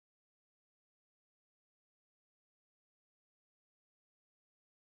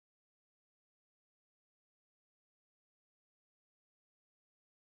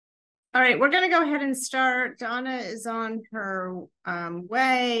All right, we're going to go ahead and start. Donna is on her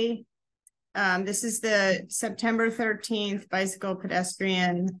way. This is the September 13th Bicycle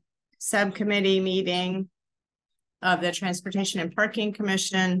Pedestrian Subcommittee meeting of the Transportation and Parking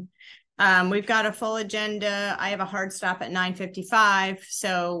Commission. We've got a full agenda. I have a hard stop at 9:55,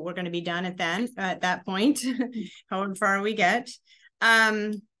 so we're going to be done at that point, however far we get.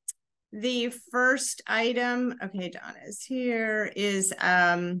 The first item, okay, Donna is here, is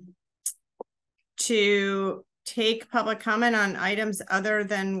to take public comment on items other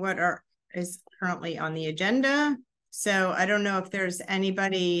than what is currently on the agenda. So I don't know if there's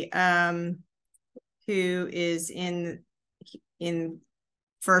anybody who is in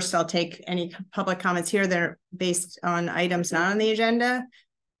first. I'll take any public comments here that are based on items not on the agenda.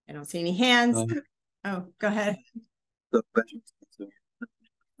 I don't see any hands. Oh, go ahead.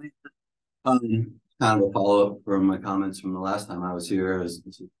 Kind of a follow-up from my comments from the last time I was here. I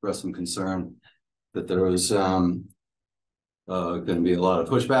expressed some concern that there was going to be a lot of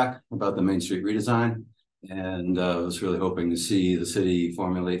pushback about the Main Street redesign, and I was really hoping to see the city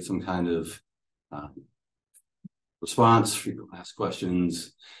formulate some kind of response, frequently asked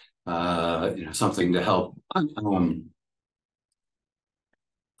questions, something to help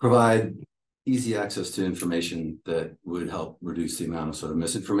provide easy access to information that would help reduce the amount of sort of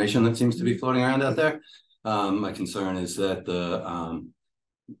misinformation that seems to be floating around out there. My concern is that the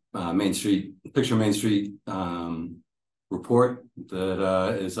Main Street report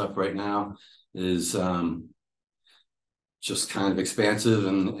that is up right now is just kind of expansive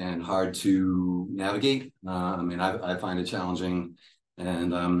and hard to navigate. I mean, I find it challenging,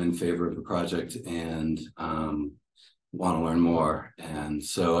 and I'm in favor of the project and want to learn more. And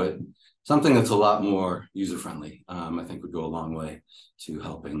so something that's a lot more user-friendly, I think would go a long way to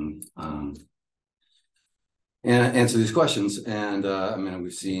helping answer these questions. And I mean,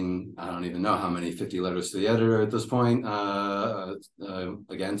 we've seen, I don't even know how many 50 letters to the editor at this point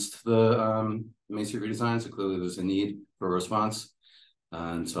against the Main Street redesign. So clearly there's a need for a response.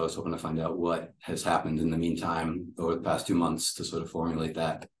 And so I was hoping to find out what has happened in the meantime over the past 2 months to sort of formulate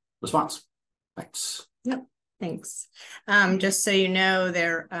that response. Thanks. Yep, thanks. Just so you know,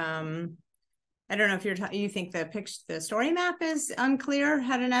 there I don't know if you think the story map is unclear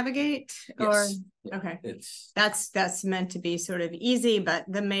how to navigate, or yes. Okay, that's meant to be sort of easy, but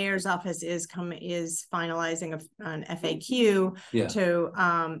the mayor's office is finalizing an FAQ to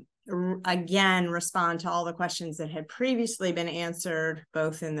again respond to all the questions that had previously been answered,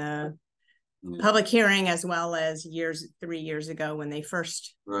 both in the public hearing as well as 3 years ago when they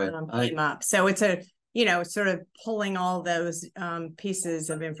first came up. So it's sort of pulling all those pieces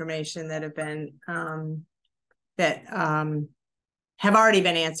of information that have been have already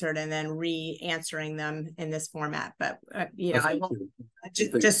been answered and then re-answering them in this format. But I will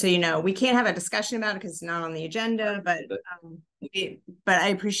just so you know, we can't have a discussion about it because it's not on the agenda. But I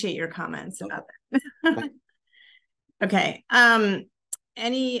appreciate your comments about that. Okay.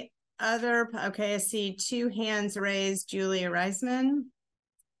 Any other? Okay, I see 2 hands raised. Julia Reisman.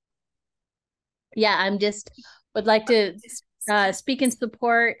 Yeah, I'm just would like to speak in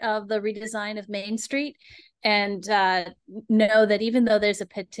support of the redesign of Main Street, and know that even though there's a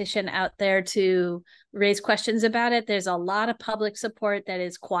petition out there to raise questions about it, there's a lot of public support that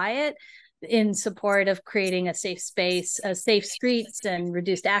is quiet in support of creating a safe space, safe streets, and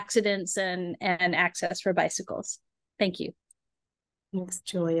reduced accidents and access for bicycles. Thank you. Thanks,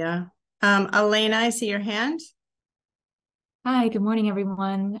 Julia. Elena, I see your hand. Hi, good morning,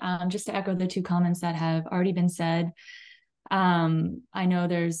 everyone. Just to echo the 2 comments that have already been said, I know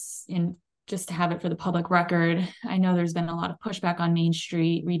just to have it for the public record, I know there's been a lot of pushback on Main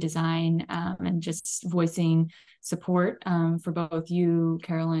Street redesign, and just voicing support for both you,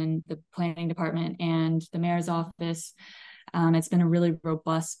 Carolyn, the planning department, and the mayor's office. It's been a really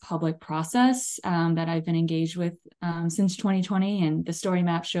robust public process that I've been engaged with since 2020, and the story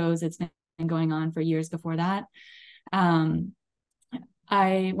map shows it's been going on for years before that.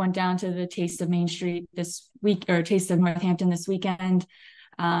 I went down to the Taste of Main Street this week, or Taste of Northampton this weekend.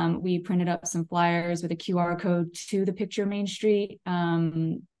 We printed up some flyers with a QR code to the Picture Main Street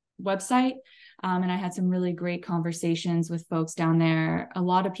website. And I had some really great conversations with folks down there. A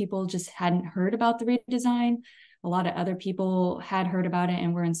lot of people just hadn't heard about the redesign. A lot of other people had heard about it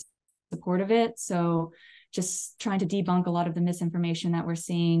and were in support of it. So just trying to debunk a lot of the misinformation that we're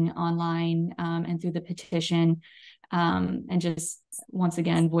seeing online and through the petition, and just once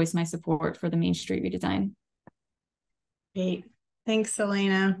again voice my support for the Main Street redesign. Great, thanks,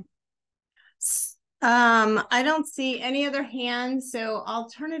 Elena. I don't see any other hands, so I'll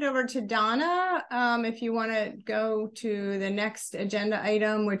turn it over to Donna. If you want to go to the next agenda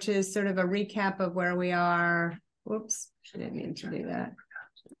item, which is sort of a recap of where we are. Whoops, I didn't mean to do that.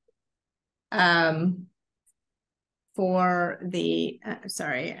 For the,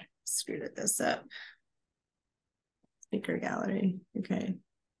 sorry, I screwed this up. Speaker gallery. Okay.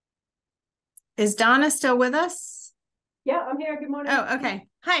 Is Donna still with us? Yeah, I'm here. Good morning. Oh, okay.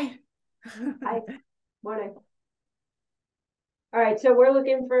 Hi. Hi. Morning. All right, so we're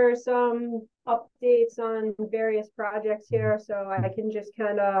looking for some updates on various projects here, so I can just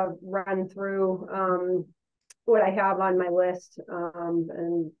kind of run through what I have on my list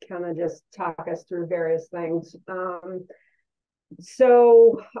and kind of just talk us through various things.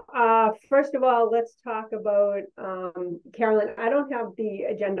 So first of all, let's talk about Carolyn. I don't have the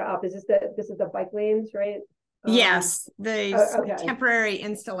agenda up. Is this is the bike lanes, right? Yes, the okay. temporary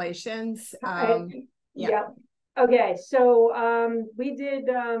installations. Yeah. Okay, so we did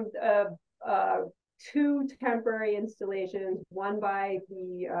two temporary installations, one by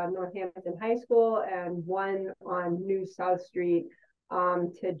the Northampton High School and one on New South Street,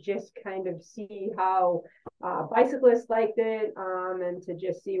 to just kind of see how bicyclists liked it, and to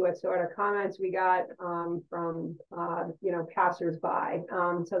just see what sort of comments we got from passersby.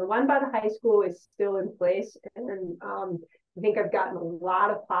 So the one by the high school is still in place, and I think I've gotten a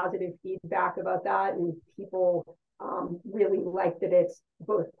lot of positive feedback about that, and people really like that it's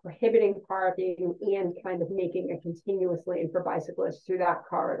both prohibiting parking and kind of making a continuous lane for bicyclists through that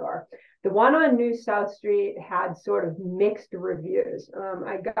corridor. The one on New South Street had sort of mixed reviews.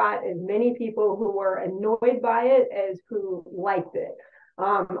 I got as many people who were annoyed by it as who liked it.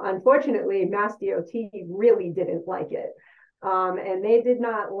 Unfortunately, Mass DOT really didn't like it. And they did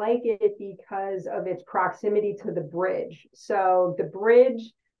not like it because of its proximity to the bridge. So the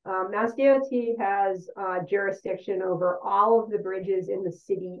bridge, Mass DOT has jurisdiction over all of the bridges in the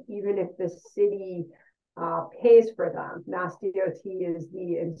city, even if the city pays for them. Mass DOT is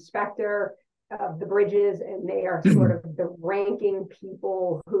the inspector of the bridges, and they are sort of the ranking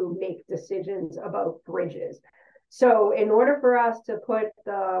people who make decisions about bridges. So in order for us to put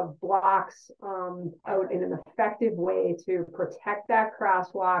the blocks out in an effective way to protect that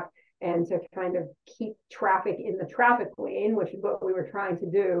crosswalk and to kind of keep traffic in the traffic lane, which is what we were trying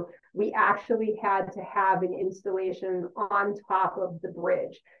to do, we actually had to have an installation on top of the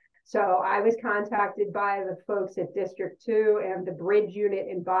bridge. So I was contacted by the folks at District 2 and the bridge unit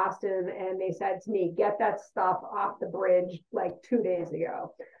in Boston, and they said to me, get that stuff off the bridge like 2 days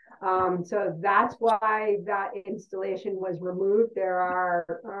ago. So that's why that installation was removed. There are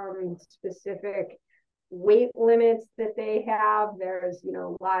specific weight limits that they have. There's,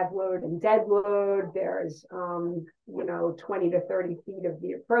 live load and dead load. There's, 20 to 30 feet of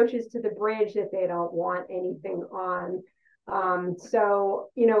the approaches to the bridge that they don't want anything on.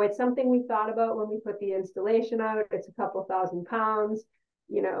 So, it's something we thought about when we put the installation out. It's a couple thousand pounds.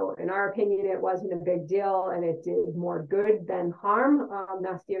 In our opinion, it wasn't a big deal, and it did more good than harm.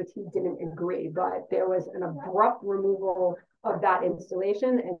 Mass DOT didn't agree, but there was an abrupt removal of that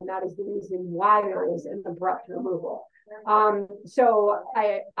installation, and that is the reason why there is an abrupt removal. So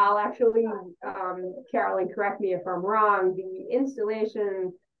I'll actually, Carolyn, correct me if I'm wrong, the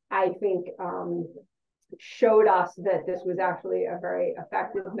installation, I think, showed us that this was actually a very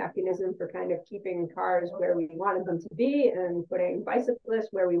effective mechanism for kind of keeping cars where we wanted them to be and putting bicyclists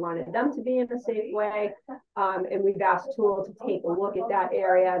where we wanted them to be in a safe way. And we've asked Tool to take a look at that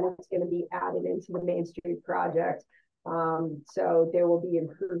area, and it's going to be added into the Main Street project. So there will be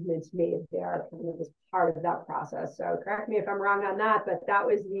improvements made there kind of as part of that process. So correct me if I'm wrong on that, but that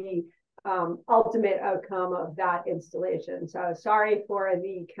was the ultimate outcome of that installation. So sorry for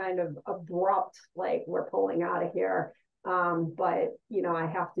the kind of abrupt, like we're pulling out of here. But I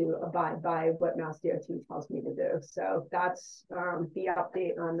have to abide by what Mass DOT tells me to do. So that's the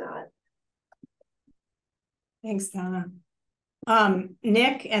update on that. Thanks, Donna.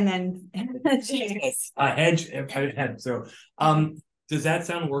 Nick, and then So does that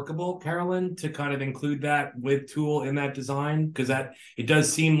sound workable, Carolyn, to kind of include that with Tool in that design? Because it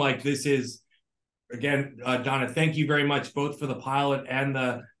does seem like this is, again, Donna, thank you very much both for the pilot and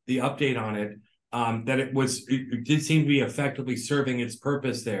the update on it. That it did seem to be effectively serving its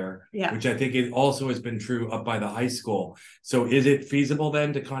purpose there, which I think it also has been true up by the high school. So is it feasible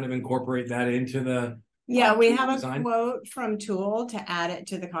then to kind of incorporate that into the we have a quote from Tool to add it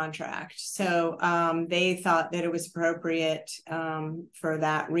to the contract. So they thought that it was appropriate for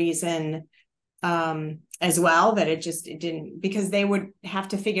that reason as well, that it didn't, because they would have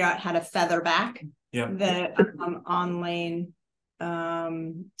to figure out how to feather back the on lane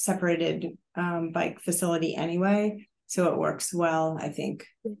separated bike facility anyway, so it works well, I think.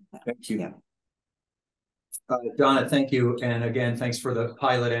 Thank you. Yeah. Donna, thank you. And again, thanks for the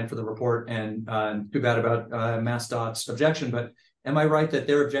pilot and for the report, and too bad about MassDOT's objection, but am I right that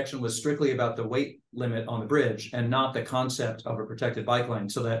their objection was strictly about the weight limit on the bridge and not the concept of a protected bike lane,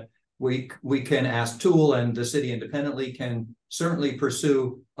 so that we can ask Tool, and the city independently can certainly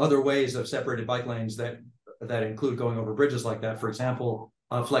pursue other ways of separated bike lanes that include going over bridges like that. For example,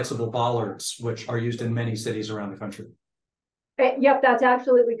 flexible bollards, which are used in many cities around the country. Yep, that's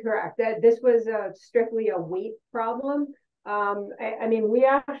absolutely correct. That this was strictly a weight problem. I mean, we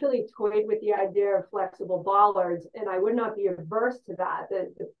actually toyed with the idea of flexible bollards, and I would not be averse to that.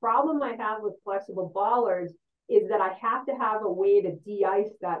 The problem I have with flexible bollards is that I have to have a way to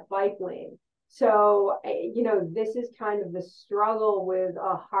de-ice that bike lane. So, you know, this is kind of the struggle with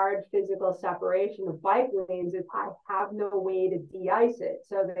a hard physical separation of bike lanes, is I have no way to de-ice it.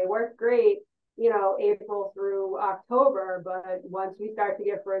 So they work great, you know, April through October, but once we start to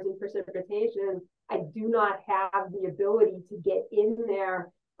get frozen precipitation, I do not have the ability to get in there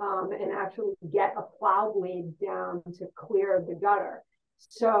and actually get a plow blade down to clear the gutter.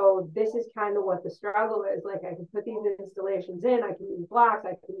 So this is kind of what the struggle is. Like, I can put these installations in, I can use blocks,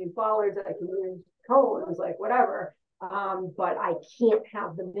 I can use bollards, I can use cones, like whatever, but I can't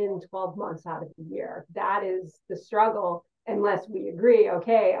have them in 12 months out of the year. That is the struggle. Unless we agree,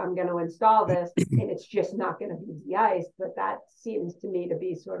 okay, I'm going to install this and it's just not going to be de-iced. But that seems to me to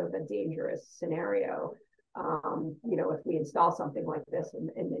be sort of a dangerous scenario, you know, if we install something like this and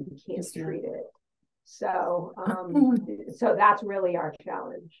then you can't treat it. So, so that's really our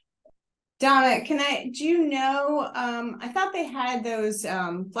challenge. Donna, do you know, I thought they had those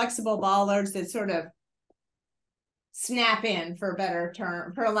flexible bollards that sort of snap in, for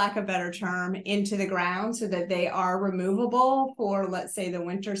a lack of better term, into the ground so that they are removable for, let's say, the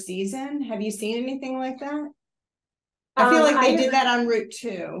winter season. Have you seen anything like that? I feel like they did that on Route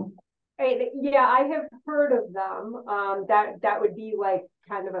 2. Yeah, I have heard of them. That would be like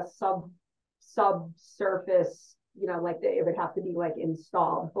kind of a subsurface, you know, like it would have to be like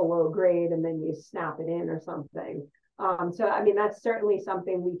installed below grade and then you snap it in or something. So, I mean, that's certainly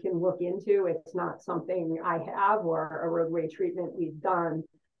something we can look into. It's not something I have or a roadway treatment we've done.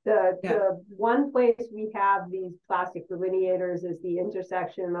 The one place we have these plastic delineators is the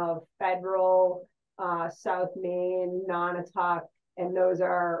intersection of Federal, South Main, Nonotuck, and those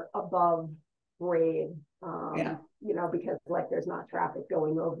are above grade, you know, because like there's not traffic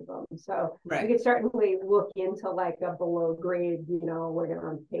going over them. So we could certainly look into like a below grade, you know, we're going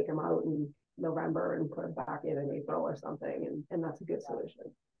to take them out in November and put them back in April or something, and that's a good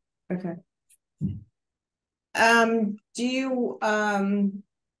solution. Okay. Do you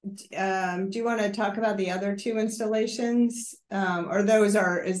want to talk about the other two installations, or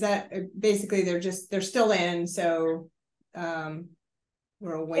is that basically they're still in, so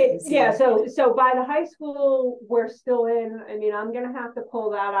we'll wait and see. Yeah, so by the high school we're still in. I mean, I'm gonna have to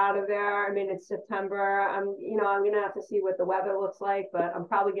pull that out of there. I mean, it's September. I'm gonna have to see what the weather looks like, but I'm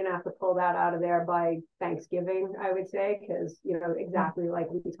probably gonna have to pull that out of there by Thanksgiving, I would say, because, you know, exactly like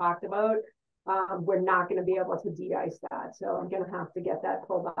we talked about, we're not going to be able to de-ice that. So I'm going to have to get that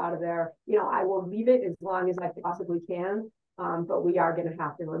pulled out of there. You know, I will leave it as long as I possibly can, but we are going to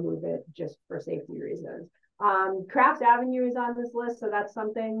have to remove it just for safety reasons. Crafts Avenue is on this list, so that's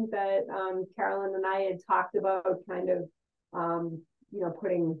something that Carolyn and I had talked about, kind of, you know,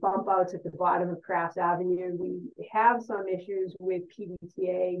 putting bump outs at the bottom of Crafts Avenue. We have some issues with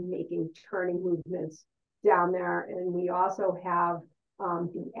PDTA making turning movements down there, and we also have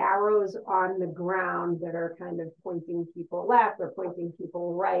the arrows on the ground that are kind of pointing people left or pointing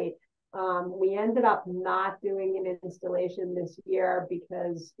people right. We ended up not doing an installation this year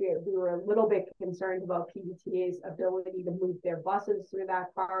because we were a little bit concerned about PDTA's ability to move their buses through that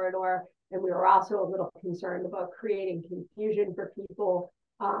corridor. And we were also a little concerned about creating confusion for people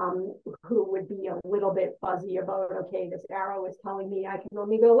who would be a little bit fuzzy about, okay, this arrow is telling me I can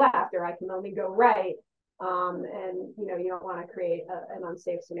only go left or I can only go right. And, you know, you don't want to create an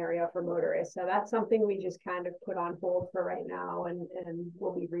unsafe scenario for motorists. So that's something we just kind of put on hold for right now, and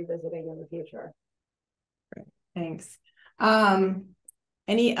we'll be revisiting in the future. Great. Thanks.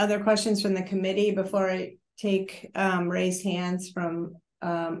 Any other questions from the committee before I take raised hands from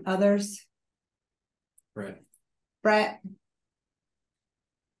others? Brett?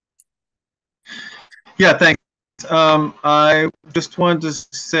 Yeah, thanks. I just wanted to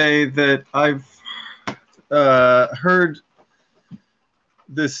say that I've heard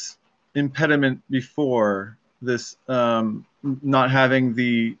this impediment before, this not having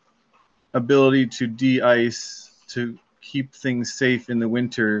the ability to de-ice, to keep things safe in the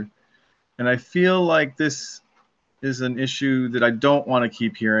winter. And I feel like this is an issue that I don't want to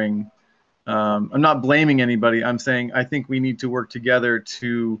keep hearing. I'm not blaming anybody. I'm saying I think we need to work together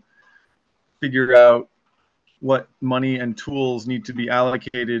to figure out what money and tools need to be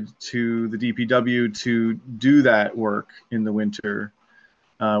allocated to the DPW to do that work in the winter.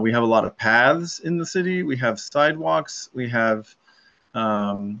 We have a lot of paths in the city. We have sidewalks. We have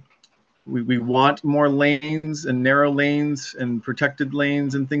we want more lanes and narrow lanes and protected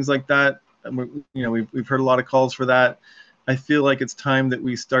lanes and things like that. We've heard a lot of calls for that. I feel like it's time that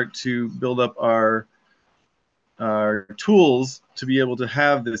we start to build up our tools to be able to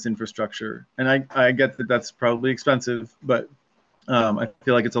have this infrastructure. And I get that that's probably expensive, but I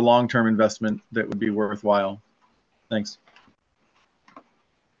feel like it's a long-term investment that would be worthwhile. Thanks.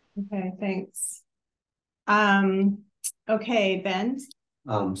 Okay, thanks. Okay, Ben.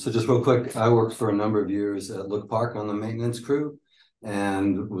 So just real quick, I worked for a number of years at Look Park on the maintenance crew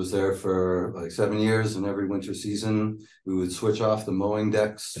and was there for like 7 years, and every winter season we would switch off the mowing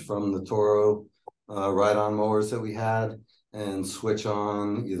decks from the Toro ride-on mowers that we had and switch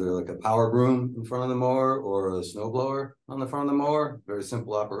on either like a power broom in front of the mower or a snow blower on the front of the mower. Very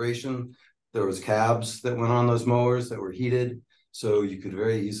simple operation. There was cabs that went on those mowers that were heated, so you could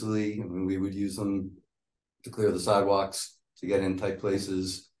very easily, I mean, we would use them to clear the sidewalks, to get in tight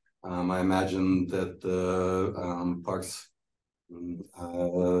places. I imagine that the Parks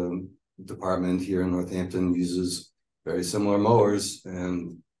department here in Northampton uses very similar mowers,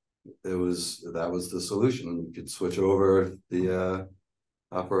 and that was the solution. You could switch over the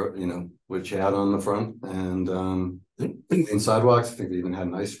which you had on the front, and in sidewalks, I think they even had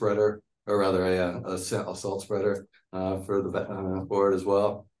an ice spreader, or rather a salt spreader for the board as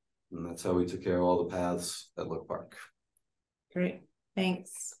well. And that's how we took care of all the paths at Look Park. Great,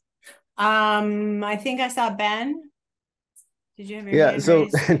 thanks. I think I saw Ben. Did you have your hand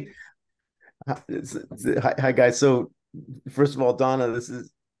raised? Hi guys. So first of all, Donna, this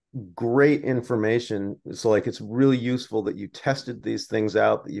is great information. So like, it's really useful that you tested these things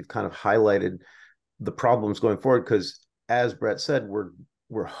out, that you've kind of highlighted the problems going forward, because as Brett said,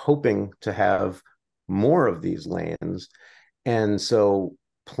 we're hoping to have more of these lanes. And so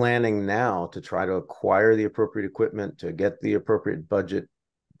planning now to try to acquire the appropriate equipment, to get the appropriate budget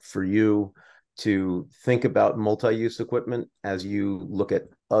for you, to think about multi-use equipment as you look at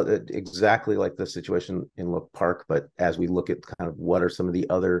exactly like the situation in Look Park, but as we look at kind of what are some of the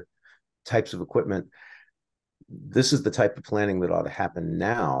other types of equipment, this is the type of planning that ought to happen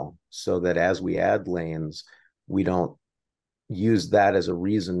now, so that as we add lanes, we don't use that as a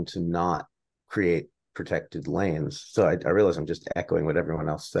reason to not create protected lanes. So I realize I'm just echoing what everyone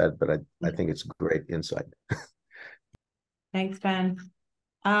else said, but I think it's great insight. Thanks, Ben.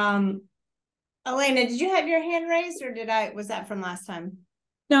 Elena, did you have your hand raised, or was that from last time?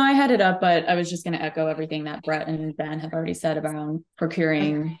 No, I had it up, but I was just going to echo everything that Brett and Ben have already said about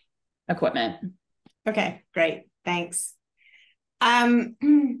procuring equipment. Okay, great. Thanks. All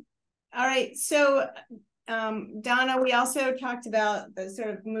right. So, Donna, we also talked about the sort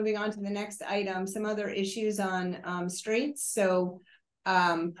of moving on to the next item, some other issues on streets. So,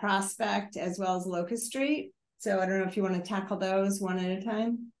 Prospect as well as Locust Street. So I don't know if you want to tackle those one at a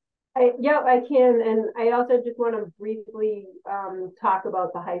time. Yeah, I can. And I also just want to briefly talk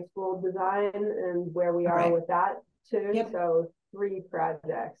about the high school design and where we are with that too. Yep. So 3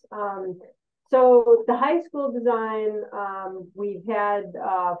 projects. So the high school design, we've had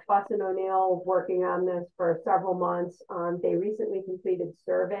Fuss and O'Neill working on this for several months. They recently completed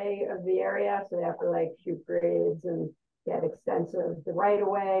survey of the area, so they have to like shoot grades and get extensive the right of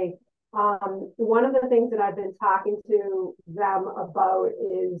way. One of the things that I've been talking to them about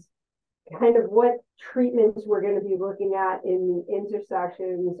is kind of what treatments we're going to be looking at in the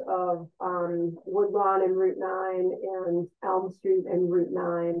intersections of Woodlawn and Route 9 and Elm Street and Route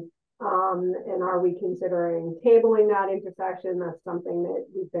 9. And are we considering tabling that intersection? That's something that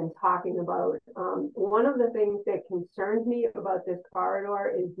we've been talking about. One of the things that concerns me about this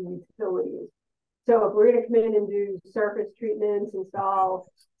corridor is the utilities. So if we're going to come in and do surface treatments,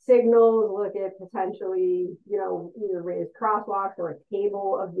 install signals, look at potentially, either raised crosswalks or a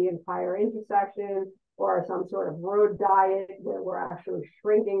table of the entire intersection, or some sort of road diet where we're actually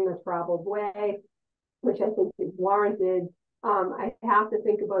shrinking the traveled way, which I think is warranted. I have to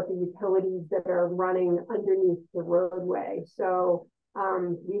think about the utilities that are running underneath the roadway. So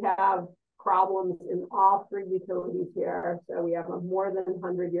we have problems in all 3 utilities here. So we have a more than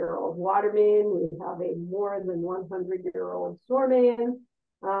 100-year-old water main, we have a more than 100-year-old sewer main,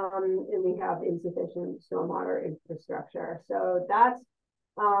 and we have insufficient stormwater infrastructure. So that's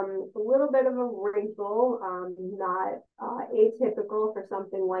A little bit of a wrinkle, not atypical for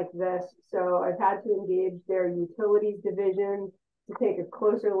something like this. So I've had to engage their utilities division to take a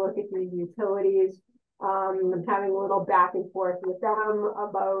closer look at these utilities. I'm having a little back and forth with them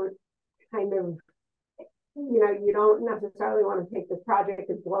about kind of, you don't necessarily want to take this project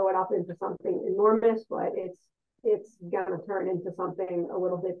and blow it up into something enormous, but it's gonna turn into something a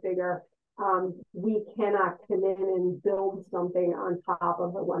little bit bigger. We cannot come in and build something on top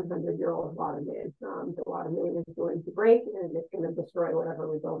of a 100-year-old water main. The water main is going to break and it's going to destroy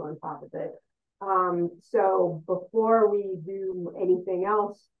whatever we build on top of it. So before we do anything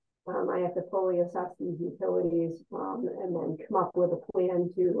else, I have to fully assess these utilities and then come up with a plan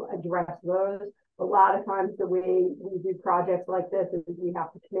to address those. A lot of times the way we do projects like this is we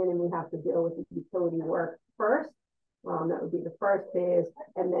have to come in and we have to deal with the utility work first. That would be the first phase,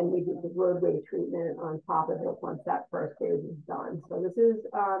 and then we do the roadway treatment on top of it once that first phase is done. So this is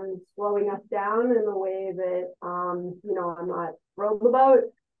slowing us down in a way that I'm not thrilled about,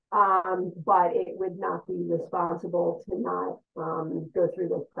 but it would not be responsible to not go through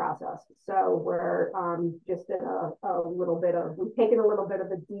this process. So we're just in a little bit of, we've taken a little bit of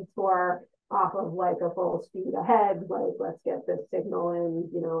a detour off of like a full speed ahead, like let's get this signal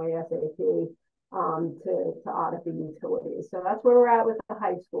in, ASAP. To audit the utilities. So that's where we're at with the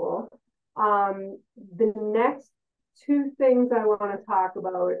high school. The next two things I want to talk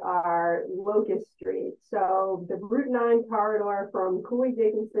about are Locust Street. So the Route 9 corridor from Cooley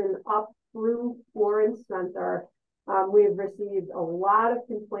Dickinson up through Florence Center. We've received a lot of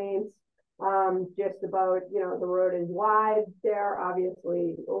complaints just about, the road is wide there,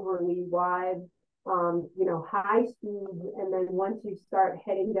 obviously overly wide. High speeds, and then once you start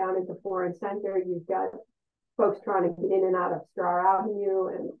heading down into Florence Center, you've got folks trying to get in and out of Star Avenue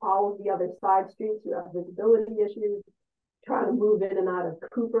and all of the other side streets. You have visibility issues, trying to move in and out of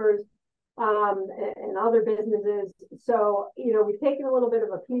Cooper's and other businesses. So, we've taken a little bit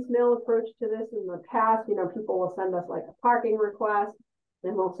of a piecemeal approach to this in the past. People will send us like a parking request,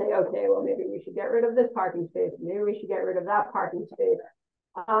 and we'll say, okay, well, maybe we should get rid of this parking space. Maybe we should get rid of that parking space.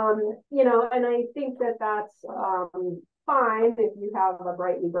 And I think that that's fine if you have a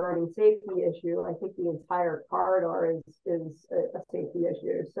brightly burning safety issue. I think the entire corridor is a safety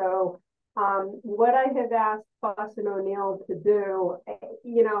issue. So what I have asked Fuss and O'Neill to do,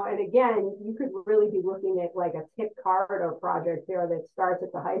 and again, you could really be looking at like a tip corridor project here that starts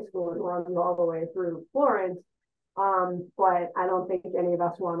at the high school and runs all the way through Florence. But I don't think any of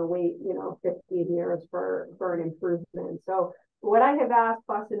us want to wait, 15 years for an improvement. So what I have asked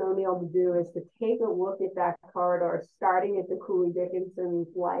Fuss and O'Neill to do is to take a look at that corridor, starting at the Cooley Dickinson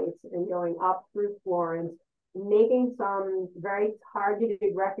lights and going up through Florence, making some very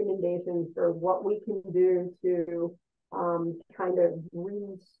targeted recommendations for what we can do to kind of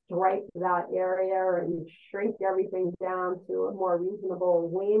restripe that area and shrink everything down to a more reasonable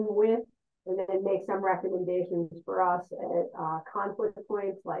lane width, and then make some recommendations for us at conflict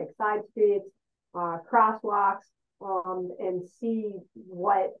points like side streets, crosswalks, and see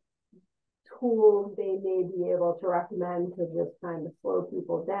what tools they may be able to recommend to just kind of slow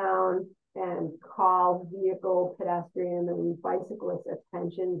people down and call vehicle, pedestrian, and bicyclist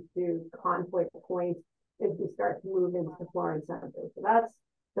attention to conflict points as we start to move into the Florence Center. So that's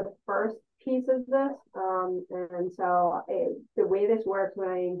the first piece of this. And so the way this works when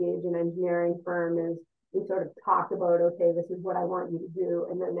I engage an engineering firm is we sort of talk about, okay, this is what I want you to do.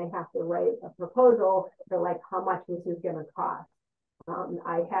 And then they have to write a proposal for like how much this is going to cost.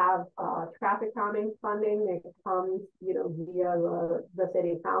 I have traffic calming funding that comes, via the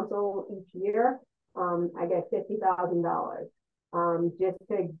city council each year. I get $50,000. Just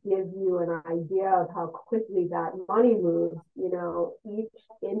to give you an idea of how quickly that money moves, each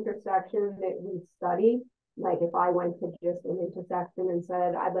intersection that we study, like if I went to just an intersection and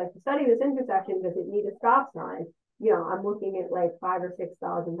said, I'd like to study this intersection, does it need a stop sign? I'm looking at like $5,000 or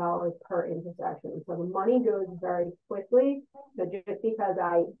 $6,000 per intersection. So the money goes very quickly. So just because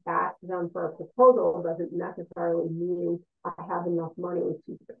I ask them for a proposal doesn't necessarily mean I have enough money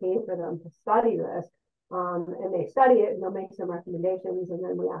to pay for them to study this. And they study it and they'll make some recommendations, and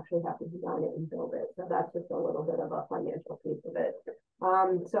then we actually have to design it and build it. So that's just a little bit of a financial piece of it.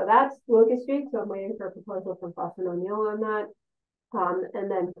 So that's Locust Street. So I'm waiting for a proposal from Fuss and O'Neill on that.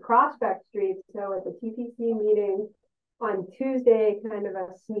 And then Prospect Street. So at the TPC meeting on Tuesday, kind of a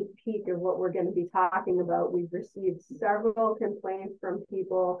sneak peek of what we're going to be talking about. We've received several complaints from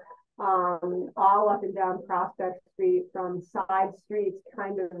people all up and down Prospect Street, from side streets,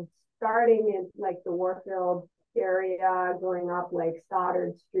 kind of starting in like the Warfield area, going up like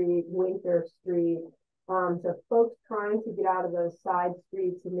Stoddard Street, Winter Street, So folks trying to get out of those side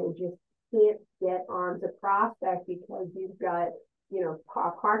streets and they just can't get onto Prospect because you've got, you know,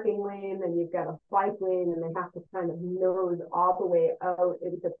 a parking lane and you've got a bike lane and they have to kind of nose all the way out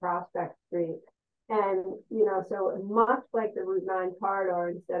into Prospect Street. And, you know, so much like the Route 9 corridor,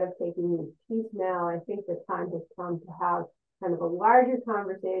 instead of taking these piecemeal, I think the time has come to have kind of a larger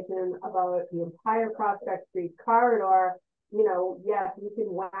conversation about the entire Prospect Street corridor. You know, yes, you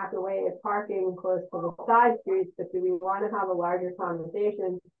can whack away at parking close to the side streets, but do we want to have a larger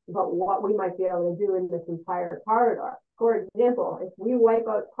conversation about what we might be able to do in this entire corridor? For example, if we wipe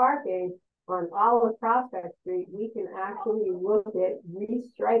out parking on all of Prospect Street, we can actually look at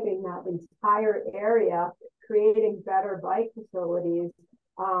restriping that entire area, creating better bike facilities,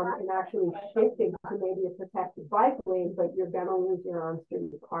 and actually shifting to maybe a protected bike lane, but you're going to lose your on-street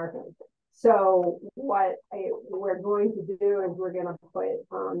parking. So what we're going to do is we're going to put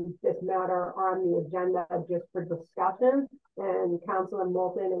this matter on the agenda just for discussion. And Councilor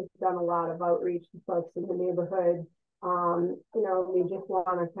Moulton has done a lot of outreach to folks in the neighborhood. You know, we just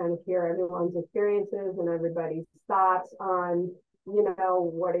want to kind of hear everyone's experiences and everybody's thoughts on, you know,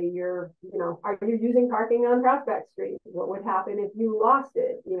 what are your, you know, are you using parking on Prospect Street? What would happen if you lost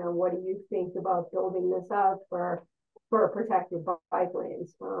it? You know, what do you think about building this out for protected bike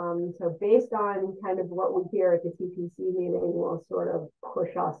lanes? So based on kind of what we hear at the TPC meeting will sort of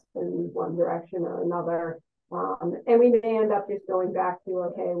push us in one direction or another. And we may end up just going back to,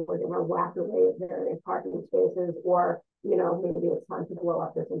 okay, we're going to whack away at various parking spaces, or, you know, maybe it's time to blow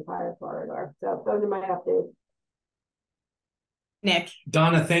up this entire corridor. So those are my updates. Nick.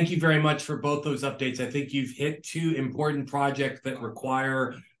 Donna, thank you very much for both those updates. I think you've hit two important projects that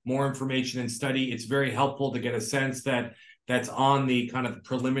require more information and study. It's very helpful to get a sense that that's on the kind of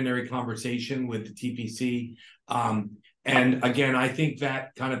preliminary conversation with the TPC. And again, I think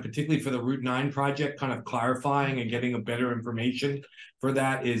that kind of particularly for the Route 9 project, kind of clarifying and getting a better information for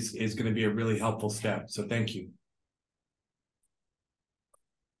that is going to be a really helpful step. So thank you.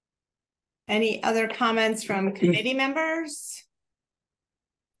 Any other comments from committee members?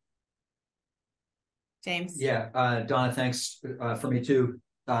 James? Yeah, Donna, thanks for me too.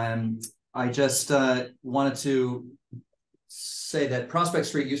 I just wanted to say that Prospect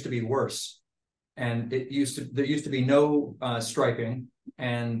Street used to be worse. And there used to be no striping.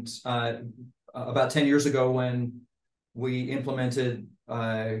 And about 10 years ago, when we implemented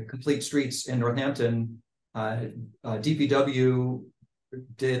complete streets in Northampton, DPW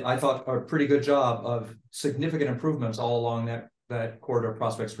did, I thought, a pretty good job of significant improvements all along that corridor of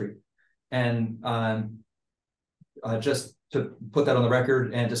Prospect Street. And just to put that on the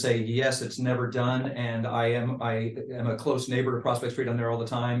record and to say, yes, it's never done. And I am a close neighbor to Prospect Street. I'm there all the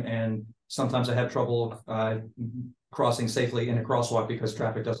time. And sometimes I have trouble crossing safely in a crosswalk because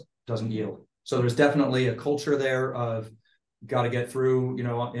traffic doesn't yield. So there's definitely a culture there of got to get through, you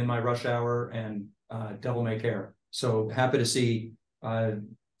know, in my rush hour, and devil may care. So happy to see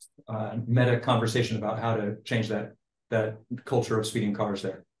meta conversation about how to change that culture of speeding cars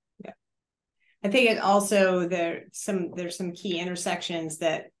there. Yeah, I think it also there's some key intersections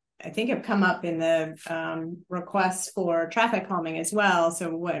that I think have come up in the requests for traffic calming as well. So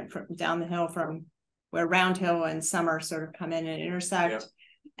what down the hill from where Round Hill and Summer sort of come in and intersect. Yep.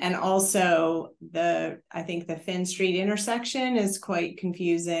 And also I think the Finn Street intersection is quite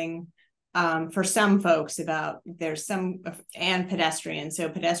confusing for some folks about and pedestrians. So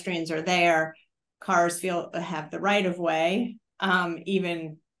pedestrians are there, cars have the right of way,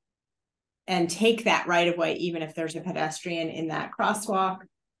 even and take that right of way, even if there's a pedestrian in that crosswalk.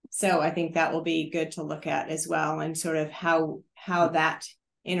 So I think that will be good to look at as well, and sort of how that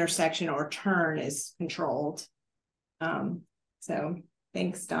intersection or turn is controlled. So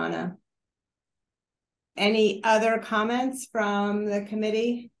thanks, Donna. Any other comments from the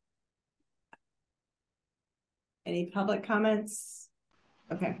committee? Any public comments?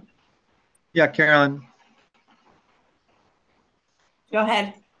 Okay. Yeah, Carolyn. Go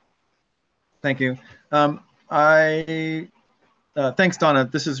ahead. Thank you. Thanks, Donna.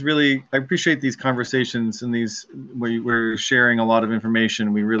 This is really, I appreciate these conversations and these where we're sharing a lot of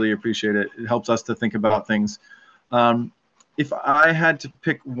information. We really appreciate it. It helps us to think about things. If I had to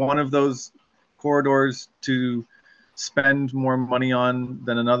pick one of those corridors to spend more money on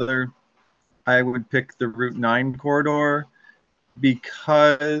than another, I would pick the Route 9 corridor,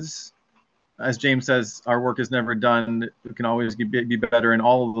 because, as James says, our work is never done. It can always be better in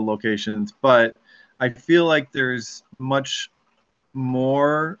all of the locations, but I feel like there's much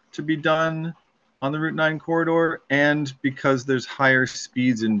more to be done on the Route 9 corridor, and because there's higher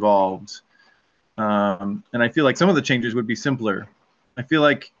speeds involved. And I feel like some of the changes would be simpler. I feel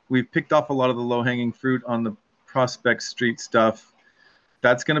like we've picked off a lot of the low-hanging fruit on the Prospect Street stuff.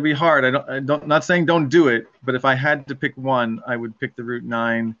 That's going to be hard. Not saying don't do it, but if I had to pick one, I would pick the Route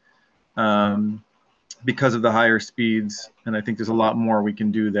 9 because of the higher speeds. And I think there's a lot more we can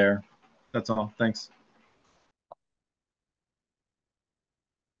do there. That's all. Thanks.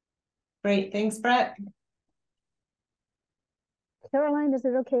 Great. Thanks, Brett. Caroline, is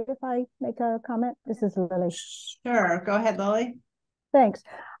it okay if I make a comment? This is Lily. Sure. Go ahead, Lily. Thanks.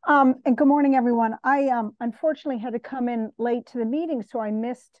 And good morning, everyone. I unfortunately had to come in late to the meeting, so I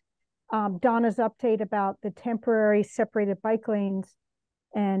missed Donna's update about the temporary separated bike lanes,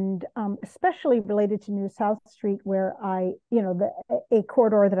 and especially related to New South Street, where a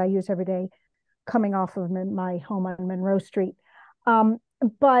corridor that I use every day coming off of my home on Monroe Street.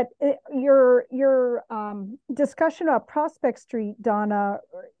 But your discussion about Prospect Street, Donna,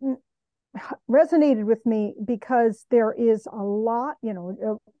 resonated with me because there is a lot,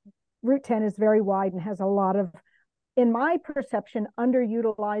 Route 10 is very wide and has a lot of, in my perception,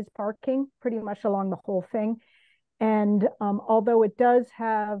 underutilized parking pretty much along the whole thing. And although it does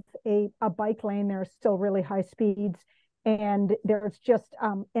have a bike lane, there are still really high speeds, and there's just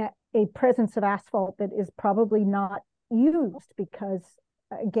a presence of asphalt that is probably not used because,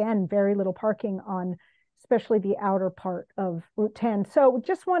 again, very little parking on especially the outer part of Route 10. So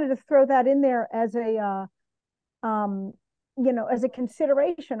just wanted to throw that in there as a as a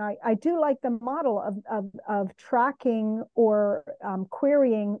consideration. I do like the model of tracking or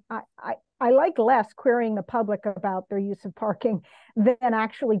querying. I like less querying the public about their use of parking than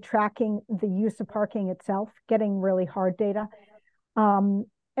actually tracking the use of parking itself, getting really hard data.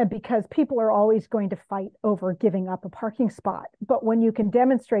 And because people are always going to fight over giving up a parking spot. But when you can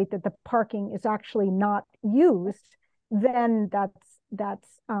demonstrate that the parking is actually not used, then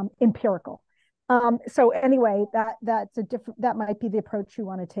that's empirical. So anyway, that might be the approach you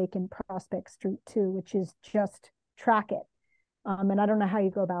want to take in Prospect Street too, which is just track it. And I don't know how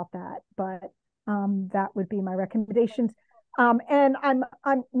you go about that, but that would be my recommendations. And I'm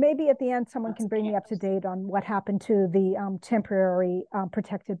maybe at the end someone can bring me up to date on what happened to the temporary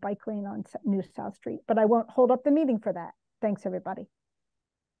protected bike lane on New South Street, but I won't hold up the meeting for that. Thanks, everybody.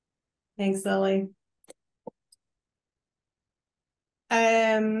 Thanks, Lily.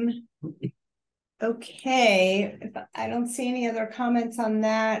 Okay, if I don't see any other comments on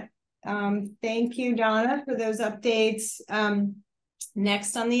that. Thank you, Donna, for those updates.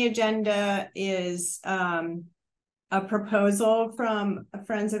 Next on the agenda is a proposal from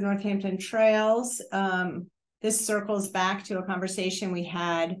Friends of Northampton Trails. This circles back to a conversation we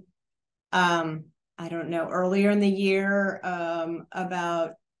had, I don't know, earlier in the year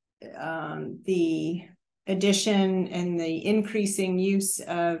about the addition and the increasing use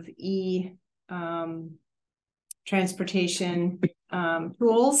of transportation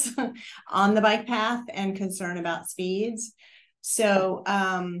tools on the bike path and concern about speeds. So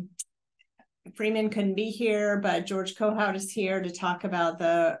Freeman couldn't be here, but George Kohout is here to talk about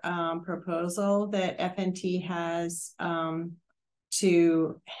the proposal that FNT has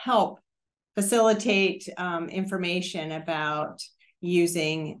to help facilitate information about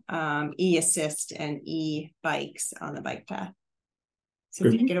using e-assist and e-bikes on the bike path. So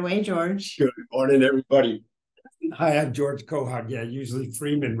take it away, George. Good morning, everybody. Hi, I'm George Kohout. Yeah, usually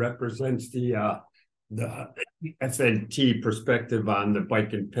Freeman represents the FNT perspective on the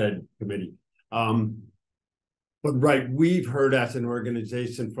Bike and Ped Committee. But right, we've heard as an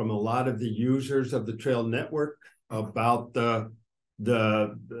organization from a lot of the users of the trail network about the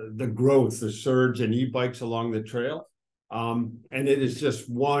growth, the surge in e-bikes along the trail. And it is just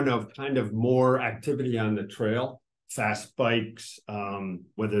one of kind of more activity on the trail, fast bikes,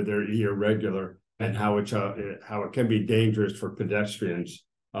 whether they're e or regular, and how it can be dangerous for pedestrians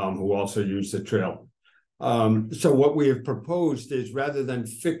who also use the trail. So what we have proposed is, rather than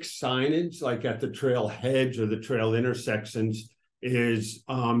fixed signage like at the trail hedge or the trail intersections, is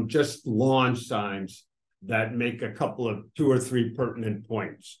just lawn signs that make a couple of 2 or 3 pertinent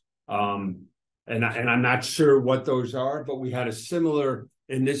points. And I'm not sure what those are, but we had a similar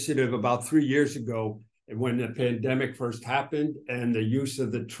initiative about 3 years ago when the pandemic first happened and the use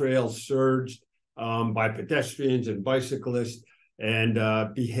of the trail surged by pedestrians and bicyclists, and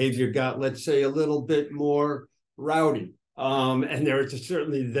behavior got, let's say, a little bit more rowdy. And there was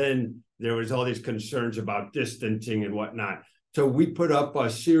there was all these concerns about distancing and whatnot. So we put up a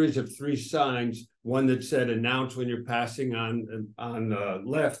series of 3 signs, one that said, announce when you're passing on the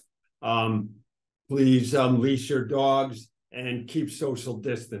left, please leash your dogs and keep social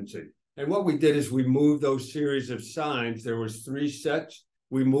distancing. And what we did is we moved those series of signs. There was 3 sets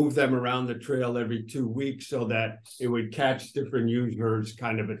we move them around the trail every 2 weeks so that it would catch different users'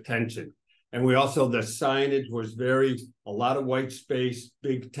 kind of attention. And we also, the signage was a lot of white space,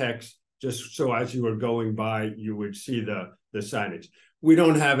 big text, just so as you were going by, you would see the signage. We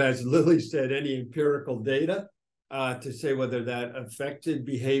don't have, as Lily said, any empirical data to say whether that affected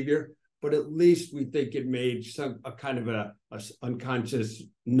behavior, but at least we think it made a kind of a unconscious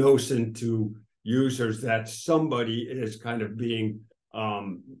notion to users that somebody is kind of being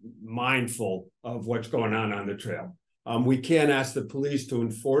mindful of what's going on the trail. We can't ask the police to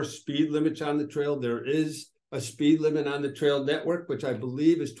enforce speed limits on the trail. There is a speed limit on the trail network, which I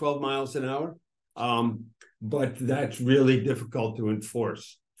believe is 12 miles an hour. But that's really difficult to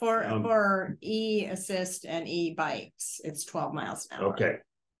enforce. For e-assist and e-bikes, it's 12 miles an hour. Okay.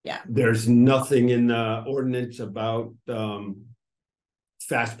 Yeah. There's nothing in the ordinance about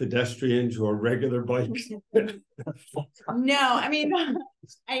fast pedestrians or regular bikes. No, I mean,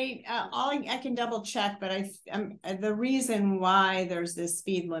 I can double check, but the reason why there's this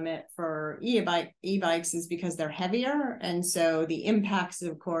speed limit for e-bikes is because they're heavier, and so the impacts,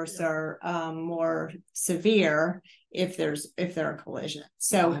 of course, are more severe if there are collisions.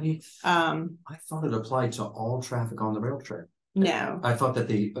 So I thought it applied to all traffic on the rail trail. No, I thought that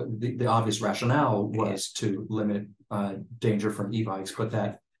the obvious rationale was to limit danger from e-bikes, but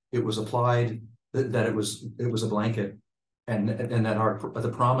that it was applied, that it was a blanket, and that the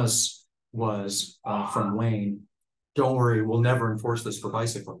promise was from Wayne, don't worry, we'll never enforce this for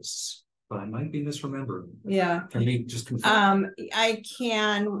bicyclists. But I might be misremembering. Yeah. Can you just confirm? I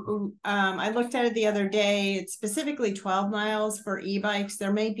can. I looked at it the other day. It's specifically 12 miles for e-bikes.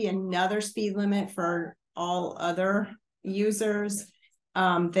 There may be another speed limit for all other users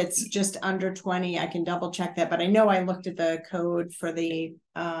that's just under 20. I can double check that, but I know I looked at the code for the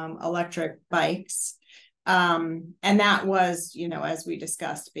electric bikes, and that was, as we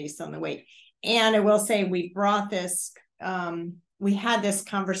discussed, based on the weight. And I will say we brought this, we had this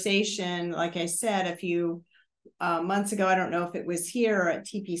conversation, like I said, a few months ago. I don't know if it was here or at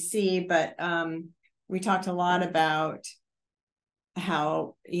TPC, but we talked a lot about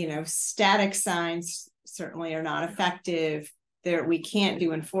how, static signs certainly are not effective. We can't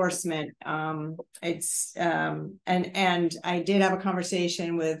do enforcement. And I did have a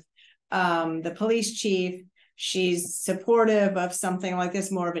conversation with the police chief. She's supportive of something like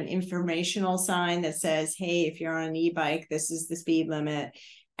this, more of an informational sign that says, hey, if you're on an e-bike, this is the speed limit,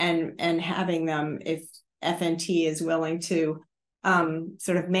 and having them, if FNT is willing to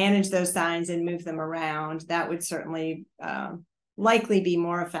sort of manage those signs and move them around, that would certainly likely be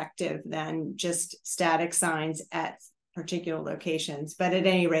more effective than just static signs at particular locations. But at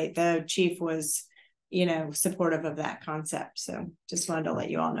any rate, the chief was, supportive of that concept. So just wanted to let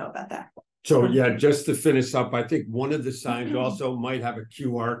you all know about that. So yeah, just to finish up, I think one of the signs also might have a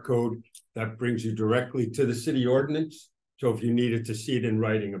QR code that brings you directly to the city ordinance. So if you needed to see it in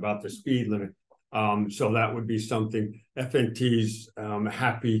writing about the speed limit, so that would be something. FNT's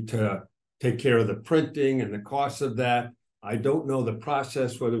happy to take care of the printing and the cost of that. I don't know the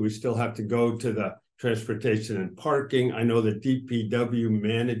process, whether we still have to go to the transportation and parking. I know the DPW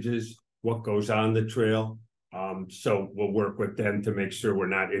manages what goes on the trail. So we'll work with them to make sure we're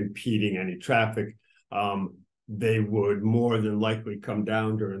not impeding any traffic. They would more than likely come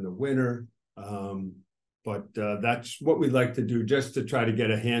down during the winter. But that's what we'd like to do, just to try to get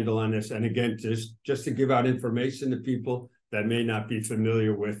a handle on this. And again, just to give out information to people that may not be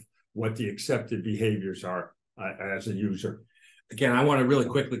familiar with what the accepted behaviors are as a user. Again, I want to really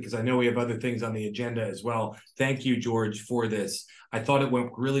quickly, because I know we have other things on the agenda as well. Thank you, George, for this. I thought it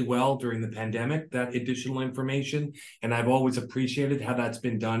went really well during the pandemic, that additional information. And I've always appreciated how that's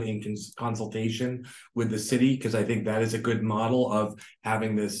been done in consultation with the city, because I think that is a good model of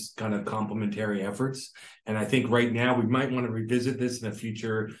having this kind of complementary efforts. And I think right now we might want to revisit this in a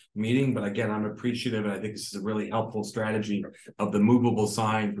future meeting. But again, I'm appreciative, and I think this is a really helpful strategy of the movable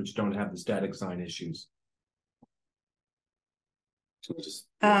signs, which don't have the static sign issues.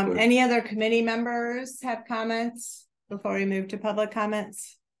 Any other committee members have comments before we move to public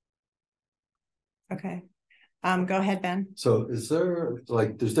comments? Okay. Go ahead, Ben. So is there,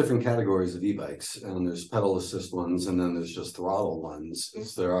 there's different categories of e-bikes, and there's pedal assist ones, and then there's just throttle ones.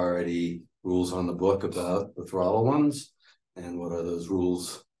 Is there already rules on the book about the throttle ones? And what are those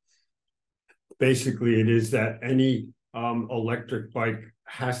rules? Basically, it is that any electric bike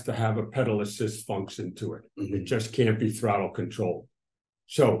has to have a pedal assist function to it. It just can't be throttle controlled.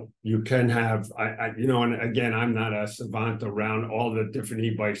 So you can have, and again, I'm not a savant around all the different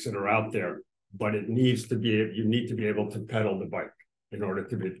e-bikes that are out there, but it needs to be, you need to be able to pedal the bike. in order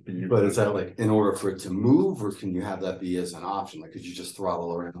to be used. But is that like in order for it to move, or can you have that be as an option? Like, could you just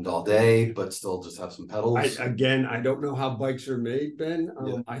throttle around all day, but still just have some pedals? I don't know how bikes are made, Ben.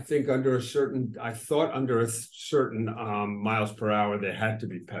 I think I thought under a certain miles per hour, they had to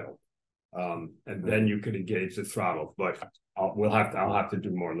be pedaled. And then you could engage the throttle, but I'll have to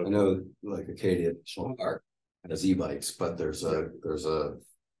do more. I know like Acadia Park has e-bikes, but there's a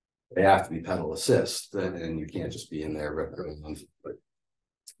they have to be pedal assist, and you can't just be in there ripping, but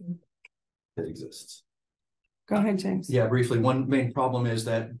it exists. Go ahead, James. Yeah, briefly, one main problem is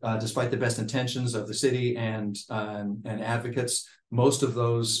that despite the best intentions of the city and advocates, most of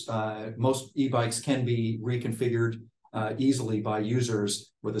those most e-bikes can be reconfigured easily by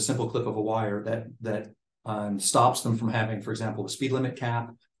users with a simple clip of a wire that stops them from having, for example, the speed limit cap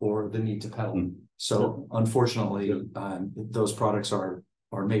or the need to pedal. Mm-hmm. So unfortunately, those products are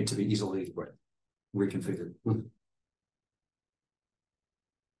made to be easily reconfigured. Mm-hmm.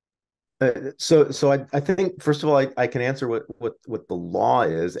 So I think, first of all, I can answer what the law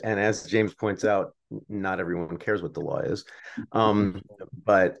is, and as James points out, not everyone cares what the law is,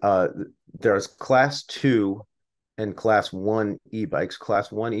 but there's class 2 and class 1 e-bikes.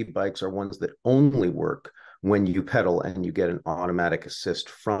 Class 1 e-bikes are ones that only work when you pedal and you get an automatic assist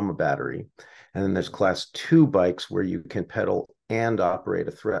from a battery, and then there's class 2 bikes where you can pedal and operate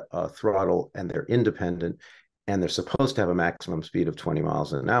a throttle, and they're independent, and they're supposed to have a maximum speed of 20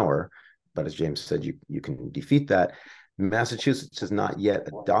 miles an hour. But as James said, you can defeat that. Massachusetts has not yet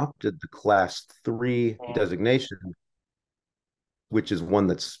adopted the class 3 designation, which is one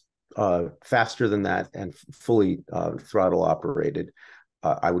that's faster than that and fully throttle operated.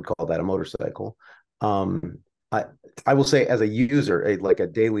 I would call that a motorcycle. I will say, as a user, like a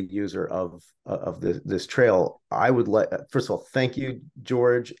daily user of this trail, I would first of all, thank you,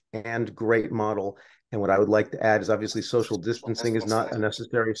 George, and great model. And what I would like to add is, obviously social distancing is not a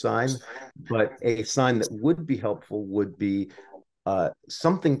necessary sign, but a sign that would be helpful would be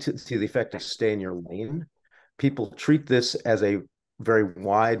something to the effect of stay in your lane. People treat this as a very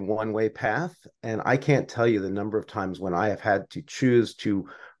wide one-way path, and I can't tell you the number of times when I have had to choose to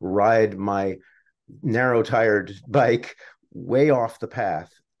ride my narrow-tired bike way off the path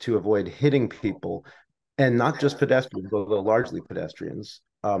to avoid hitting people, and not just pedestrians, although largely pedestrians,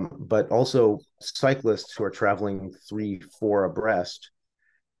 but also cyclists who are traveling 3-4 abreast,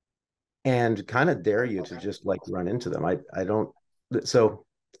 and kind of dare you to just like run into them. I don't. So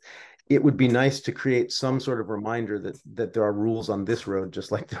it would be nice to create some sort of reminder that there are rules on this road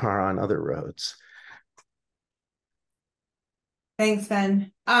just like there are on other roads. Thanks,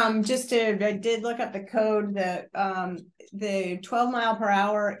 Ben. I did look up the code. The 12 mile per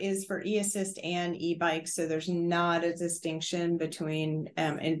hour is for e-assist and e-bikes, so there's not a distinction between,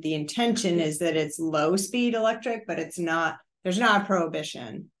 and the intention is that it's low speed electric, but it's not, there's not a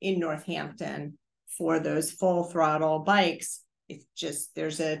prohibition in Northampton for those full throttle bikes. It's just,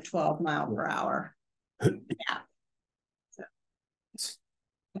 there's a 12 mile per hour cap.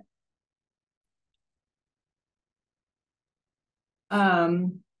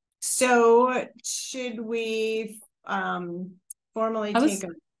 So should we formally take a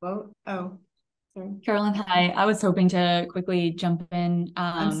vote? Oh, sorry. Carolyn, hi. I was hoping to quickly jump in.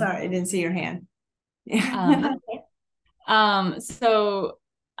 I'm sorry, I didn't see your hand.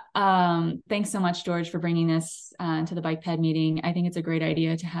 Thanks so much, George, for bringing this to the Bike Ped meeting. I think it's a great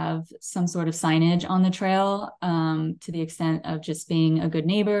idea to have some sort of signage on the trail, to the extent of just being a good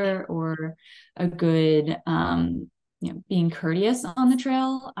neighbor or a good being courteous on the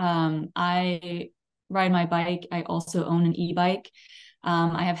trail. I ride my bike. I also own an e-bike.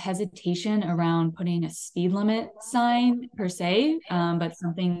 I have hesitation around putting a speed limit sign per se, but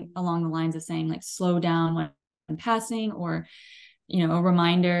something along the lines of saying like slow down when passing, or a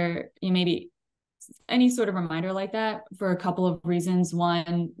reminder, maybe any sort of reminder like that, for a couple of reasons.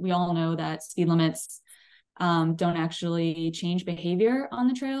 One, we all know that speed limits don't actually change behavior on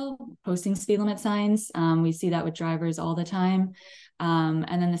the trail, posting speed limit signs. We see that with drivers all the time. And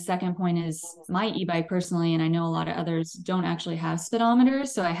then the second point is, my e-bike personally, and I know a lot of others, don't actually have speedometers,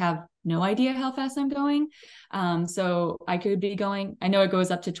 so I have no idea how fast I'm going. So I could be going, I know it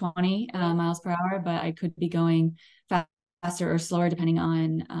goes up to 20 miles per hour, but I could be going faster or slower depending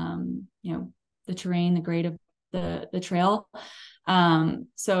on the terrain, the grade of the trail.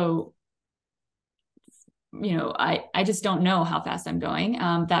 So I just don't know how fast I'm going.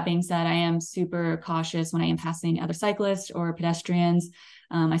 That being said, I am super cautious when I am passing other cyclists or pedestrians.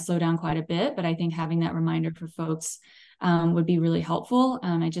 I slow down quite a bit, but I think having that reminder for folks would be really helpful.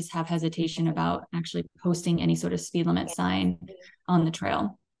 I just have hesitation about actually posting any sort of speed limit sign on the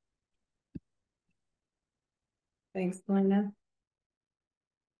trail. Thanks, Belinda.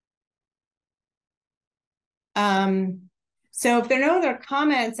 So if there are no other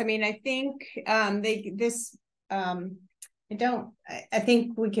comments, I mean, I think I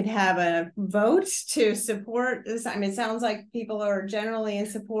think we could have a vote to support this. I mean, it sounds like people are generally in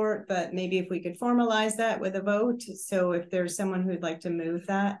support, but maybe if we could formalize that with a vote. So if there's someone who'd like to move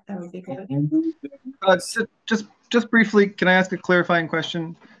that, that would be good. Just briefly, can I ask a clarifying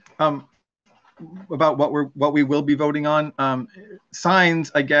question about what we will be voting on?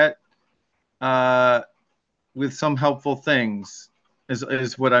 Signs, I get, with some helpful things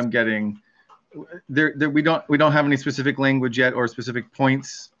is what I'm getting. We don't have any specific language yet or specific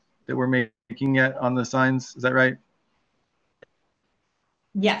points that we're making yet on the signs. Is that right?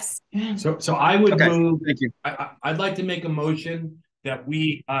 Yes. So I would move. Thank you. I'd like to make a motion that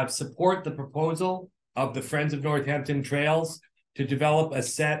we support the proposal of the Friends of Northampton Trails to develop a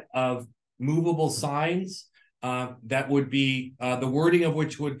set of movable signs that would be the wording of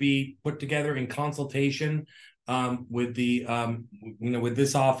which would be put together in consultation with the with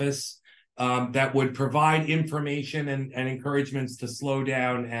this office. That would provide information and encouragements to slow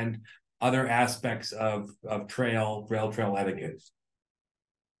down and other aspects of rail trail etiquette. Is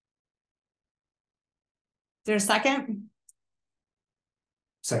there a second?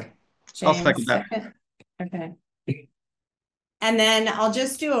 Second. I'll second that. Okay. And then I'll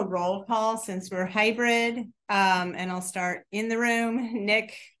just do a roll call since we're hybrid. And I'll start in the room.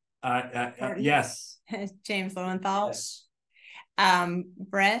 Nick. Yes. James Lowenthal. Yes.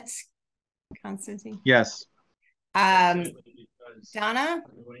 Brett. Constantine. Yes. Donna.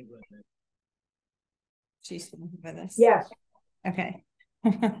 She's with us. Yes. Okay.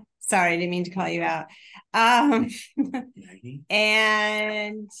 Sorry, I didn't mean to call you out. And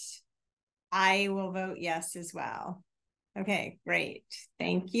I will vote yes as well. Okay, great.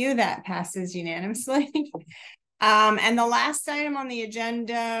 Thank you. That passes unanimously. And the last item on the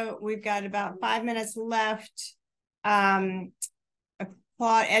agenda, we've got about 5 minutes left.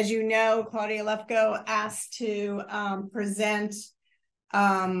 As you know, Claudia Lefko asked to present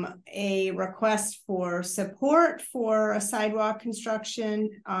a request for support for a sidewalk construction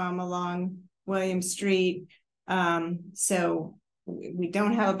along William Street. So we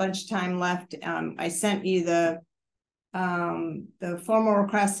don't have a bunch of time left. I sent you the formal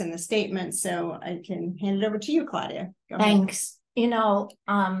request and the statement, so I can hand it over to you, Claudia. Go Thanks. You know,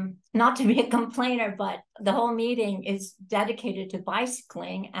 not to be a complainer, but the whole meeting is dedicated to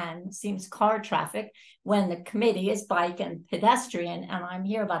bicycling and seems car traffic when the committee is bike and pedestrian, and I'm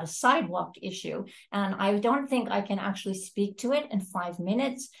here about a sidewalk issue. And I don't think I can actually speak to it in 5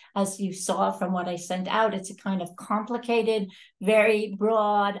 minutes. As you saw from what I sent out, it's a kind of complicated, very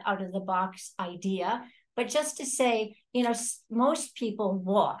broad, out of the box idea. But just to say, you know, most people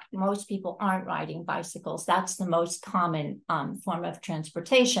walk. Most people aren't riding bicycles. That's the most common form of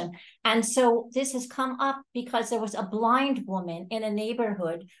transportation. And so this has come up because there was a blind woman in a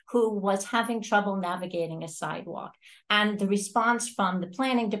neighborhood who was having trouble navigating a sidewalk. And the response from the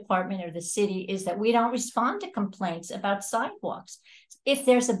planning department or the city is that we don't respond to complaints about sidewalks. If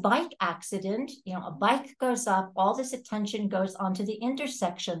there's a bike accident, you know, a bike goes up, all this attention goes onto the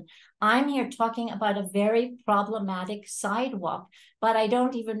intersection. I'm here talking about a very problematic sidewalk, but I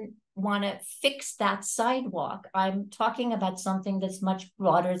don't even want to fix that sidewalk. I'm talking about something that's much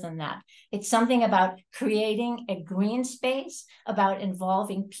broader than that. It's something about creating a green space, about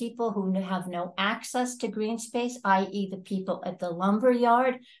involving people who have no access to green space, i.e. the people at the lumber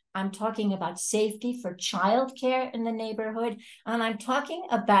yard. I'm talking about safety for childcare in the neighborhood. And I'm talking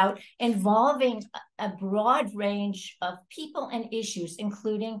about involving a broad range of people and issues,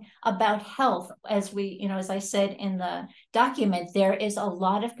 including about health. As we, you know, as I said in the document, there is a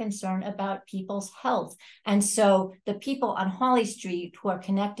lot of concern about people's health. And so the people on Hawley Street who are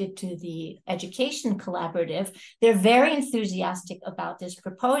connected to the Education Collaborative, they're very enthusiastic about this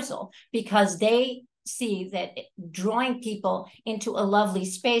proposal because they see that drawing people into a lovely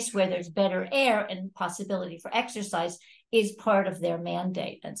space where there's better air and possibility for exercise is part of their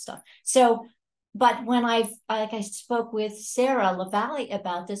mandate and stuff. So, but when I spoke with Sarah LaValle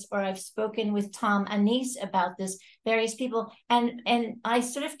about this, or I've spoken with Tom Anise about this, various people, and I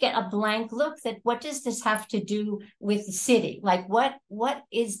sort of get a blank look that what does this have to do with the city? Like what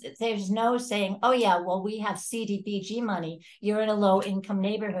is, there's no saying, oh yeah, well, we have CDBG money. You're in a low income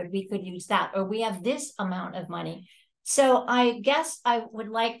neighborhood. We could use that. Or we have this amount of money. So I guess I would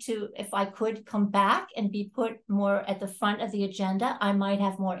like to, if I could come back and be put more at the front of the agenda, I might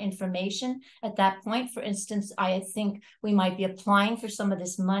have more information at that point. For instance, I think we might be applying for some of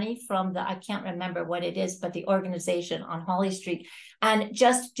this money from the, I can't remember what it is, but the organization on Holly Street, and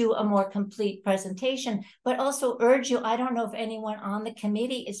just do a more complete presentation, but also urge you, I don't know if anyone on the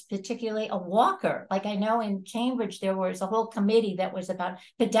committee is particularly a walker. Like I know in Cambridge, there was a whole committee that was about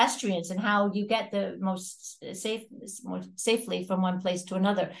pedestrians and how you get the most more safely from one place to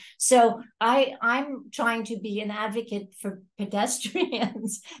another. So I'm trying to be an advocate for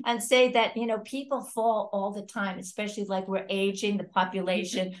pedestrians and say that, you know, people fall all the time, especially like we're aging, the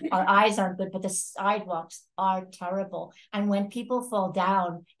population, our eyes aren't good, but the sidewalks are terrible. And when people fall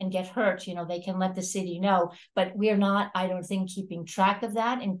down and get hurt, you know, they can let the city know, but we're not, I don't think, keeping track of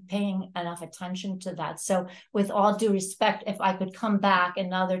that and paying enough attention to that. So with all due respect, if I could come back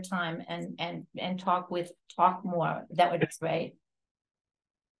another time and talk more, that would be great.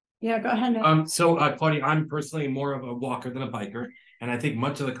 Yeah, go ahead. So Claudia, I'm personally more of a walker than a biker. And I think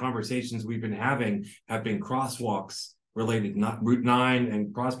much of the conversations we've been having have been crosswalks related, not Route 9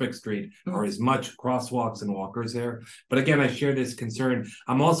 and Prospect Street are as much crosswalks and walkers there. But again, I share this concern.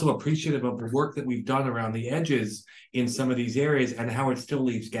 I'm also appreciative of the work that we've done around the edges in some of these areas and how it still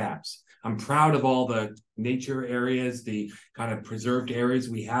leaves gaps. I'm proud of all the nature areas, the kind of preserved areas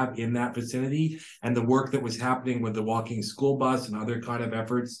we have in that vicinity, and the work that was happening with the walking school bus and other kind of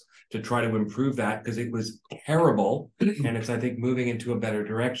efforts to try to improve that, because it was terrible. And it's, I think, moving into a better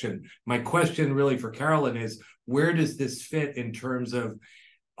direction. My question really for Carolyn is, where does this fit in terms of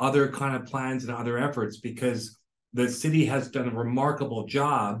other kind of plans and other efforts? Because the city has done a remarkable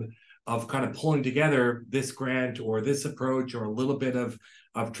job of kind of pulling together this grant or this approach or a little bit of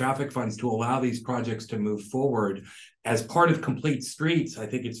traffic funds to allow these projects to move forward. As part of Complete Streets, I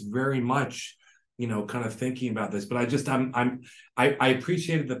think it's very much, you know, kind of thinking about this. But I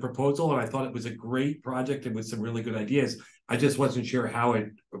appreciated the proposal, and I thought it was a great project and with some really good ideas. I just wasn't sure how it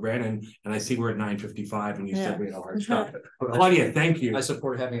ran, and I see we're at 9:55, and you said we had a hard stop. Claudia, thank you. I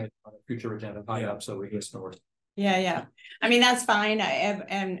support having a future agenda high up so we can snort. Yeah. I mean, that's fine.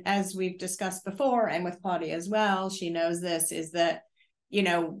 And as we've discussed before, and with Claudia as well, she knows this, is that, you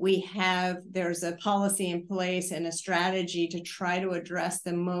know, there's a policy in place and a strategy to try to address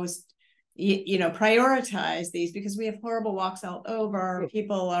the most, you know, prioritize these, because we have horrible walks all over.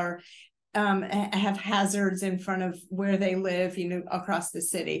 People are have hazards in front of where they live, you know, across the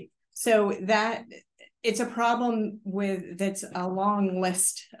city. So that it's a problem that's a long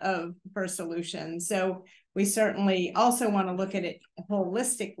list for solutions. So we certainly also want to look at it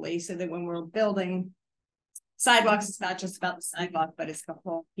holistically, so that when we're building sidewalks, it's not just about the sidewalk, but it's the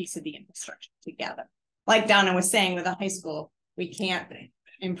whole piece of the infrastructure together. Like Donna was saying with the high school, we can't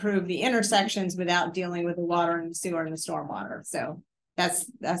improve the intersections without dealing with the water and the sewer and the stormwater. So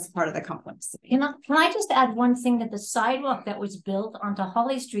that's part of the complexity. Can I just add one thing, that the sidewalk that was built onto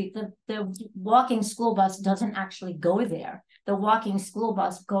Holly Street, the walking school bus doesn't actually go there. The walking school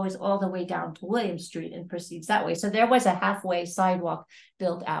bus goes all the way down to William Street and proceeds that way. So there was a halfway sidewalk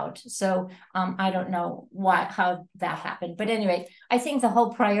built out. So I don't know how that happened. But anyway, I think the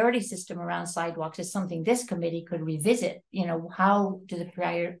whole priority system around sidewalks is something this committee could revisit. You know, how do the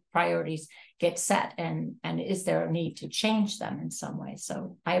priorities get set, and is there a need to change them in some way?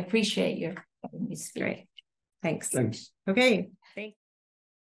 So I appreciate your having me speak. Thanks. Thanks. Okay.